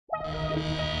The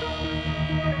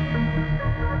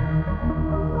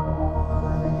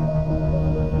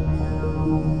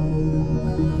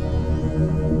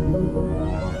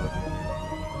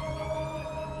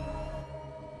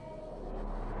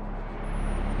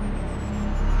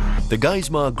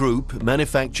Geismar Group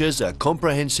manufactures a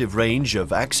comprehensive range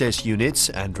of access units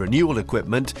and renewal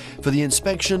equipment for the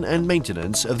inspection and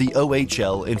maintenance of the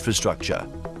OHL infrastructure.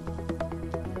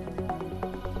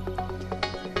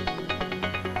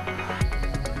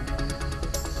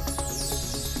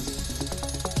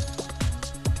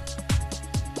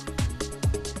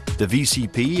 The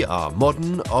VCP are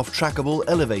modern, off-trackable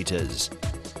elevators.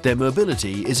 Their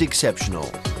mobility is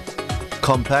exceptional.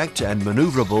 Compact and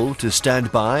maneuverable to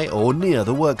stand by or near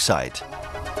the worksite.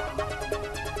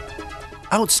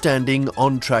 Outstanding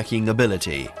on-tracking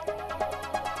ability.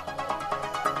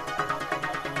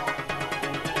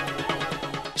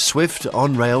 Swift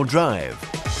on-rail drive.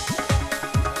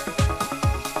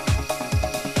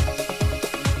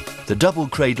 The double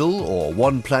cradle or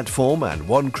one platform and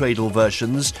one cradle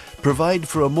versions provide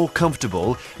for a more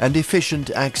comfortable and efficient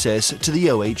access to the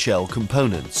OHL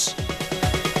components.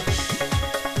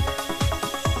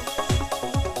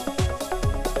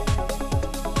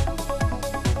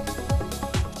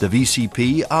 The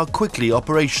VCP are quickly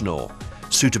operational,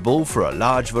 suitable for a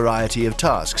large variety of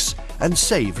tasks and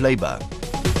save labour.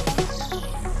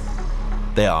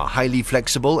 They are highly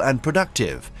flexible and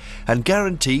productive and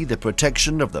guarantee the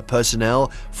protection of the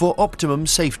personnel for optimum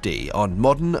safety on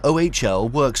modern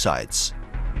OHL worksites.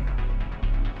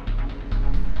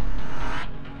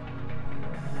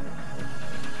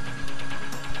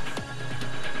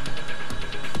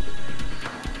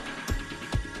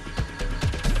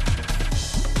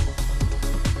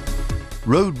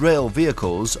 Road rail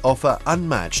vehicles offer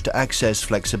unmatched access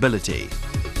flexibility.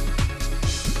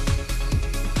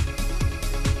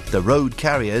 The road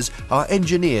carriers are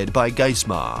engineered by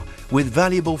Geismar with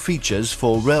valuable features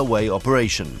for railway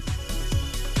operation.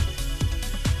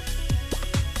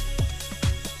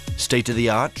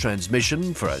 State-of-the-art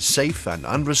transmission for a safe and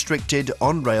unrestricted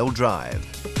on-rail drive.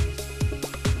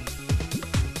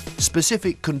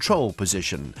 Specific control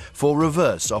position for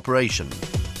reverse operation.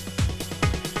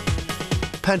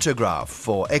 Pantograph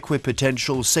for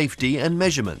equipotential safety and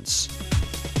measurements.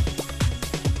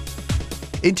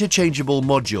 Interchangeable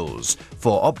modules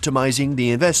for optimizing the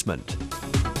investment.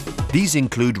 These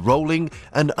include rolling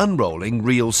and unrolling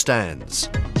reel stands.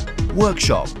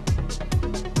 Workshop.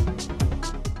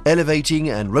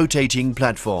 Elevating and rotating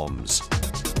platforms.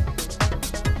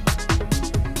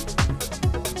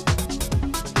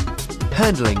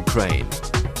 Handling crane.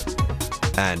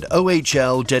 And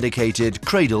OHL dedicated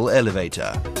cradle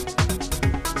elevator.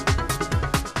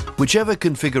 Whichever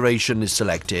configuration is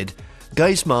selected,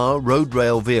 Geismar road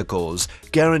rail vehicles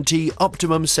guarantee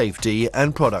optimum safety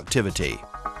and productivity.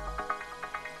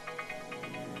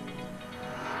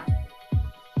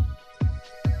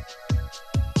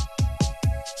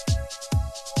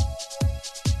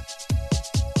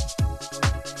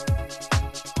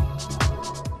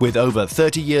 With over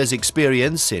 30 years'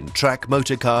 experience in track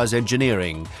motorcars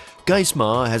engineering,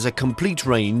 Geismar has a complete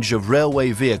range of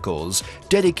railway vehicles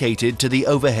dedicated to the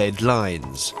overhead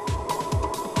lines.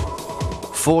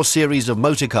 4 series of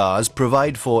motorcars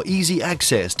provide for easy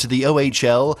access to the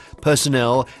OHL,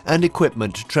 personnel and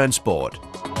equipment transport.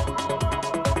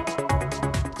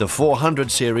 The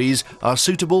 400 series are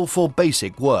suitable for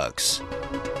basic works.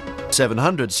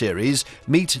 700 series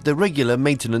meet the regular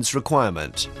maintenance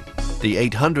requirement. The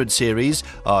 800 series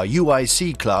are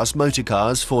UIC class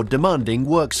motorcars for demanding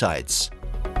work sites.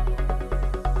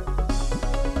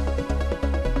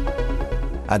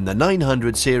 And the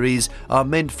 900 series are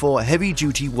meant for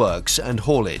heavy-duty works and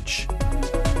haulage.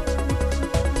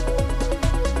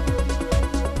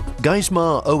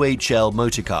 Geismar OHL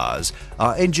motorcars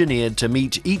are engineered to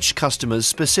meet each customer's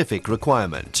specific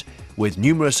requirement, with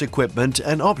numerous equipment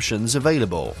and options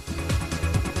available.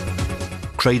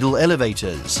 Cradle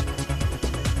elevators.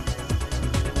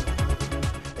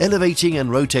 Elevating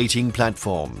and rotating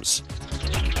platforms.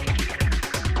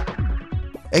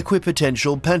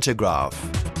 Equipotential pantograph.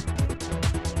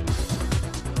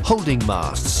 Holding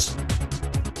masts.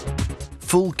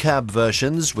 Full cab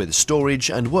versions with storage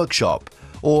and workshop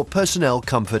or personnel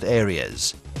comfort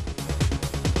areas.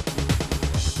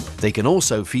 They can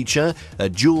also feature a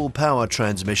dual power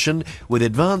transmission with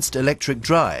advanced electric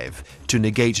drive to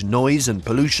negate noise and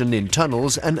pollution in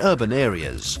tunnels and urban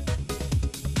areas.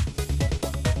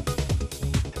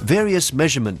 Various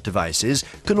measurement devices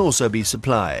can also be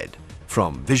supplied,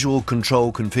 from visual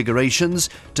control configurations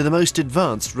to the most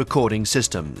advanced recording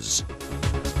systems.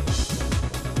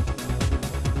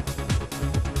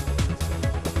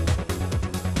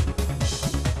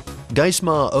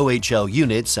 Geismar OHL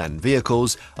units and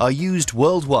vehicles are used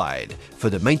worldwide for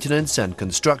the maintenance and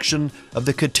construction of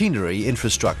the catenary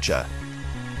infrastructure.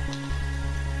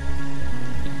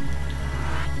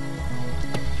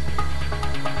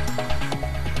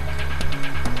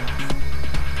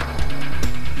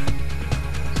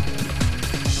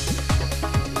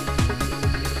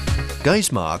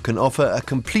 Geismar can offer a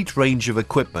complete range of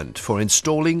equipment for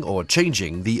installing or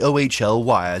changing the OHL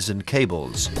wires and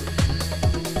cables.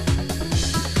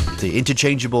 The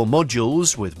interchangeable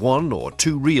modules with 1 or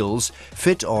 2 reels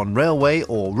fit on railway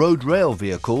or road rail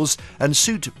vehicles and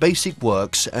suit basic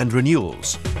works and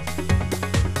renewals.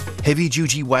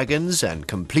 Heavy-duty wagons and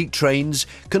complete trains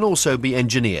can also be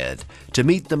engineered to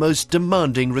meet the most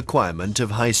demanding requirement of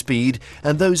high speed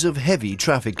and those of heavy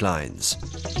traffic lines.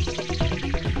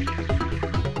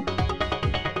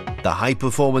 The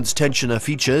high-performance tensioner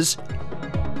features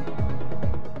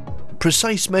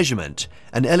precise measurement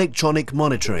and electronic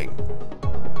monitoring,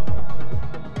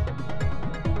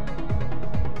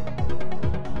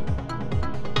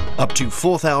 up to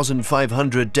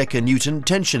 4,500 decanewton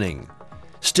tensioning,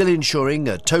 still ensuring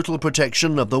a total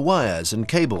protection of the wires and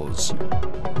cables.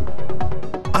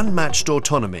 Unmatched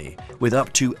autonomy with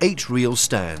up to 8 reel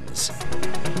stands.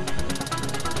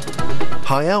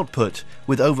 High output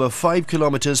with over 5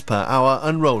 kilometers per hour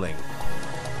unrolling.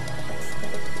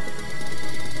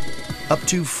 Up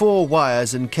to 4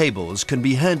 wires and cables can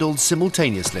be handled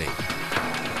simultaneously.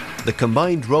 The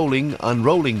combined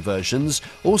rolling-unrolling versions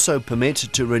also permit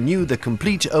to renew the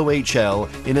complete OHL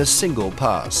in a single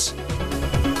pass.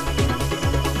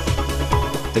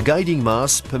 The guiding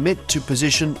masts permit to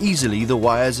position easily the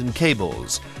wires and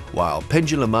cables, while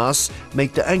pendulum masts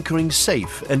make the anchoring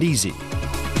safe and easy.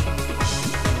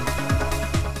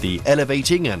 The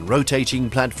elevating and rotating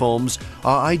platforms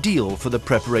are ideal for the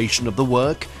preparation of the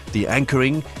work, the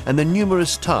anchoring and the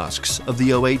numerous tasks of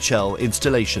the OHL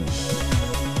installation.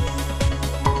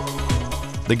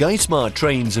 The Geismar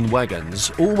trains and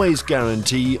wagons always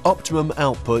guarantee optimum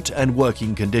output and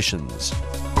working conditions.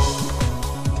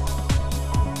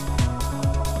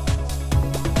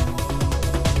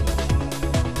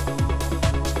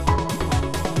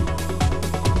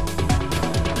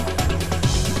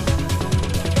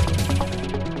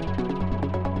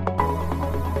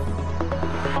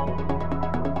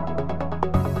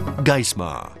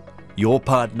 Geismar, your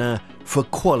partner for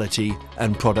quality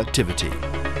and productivity.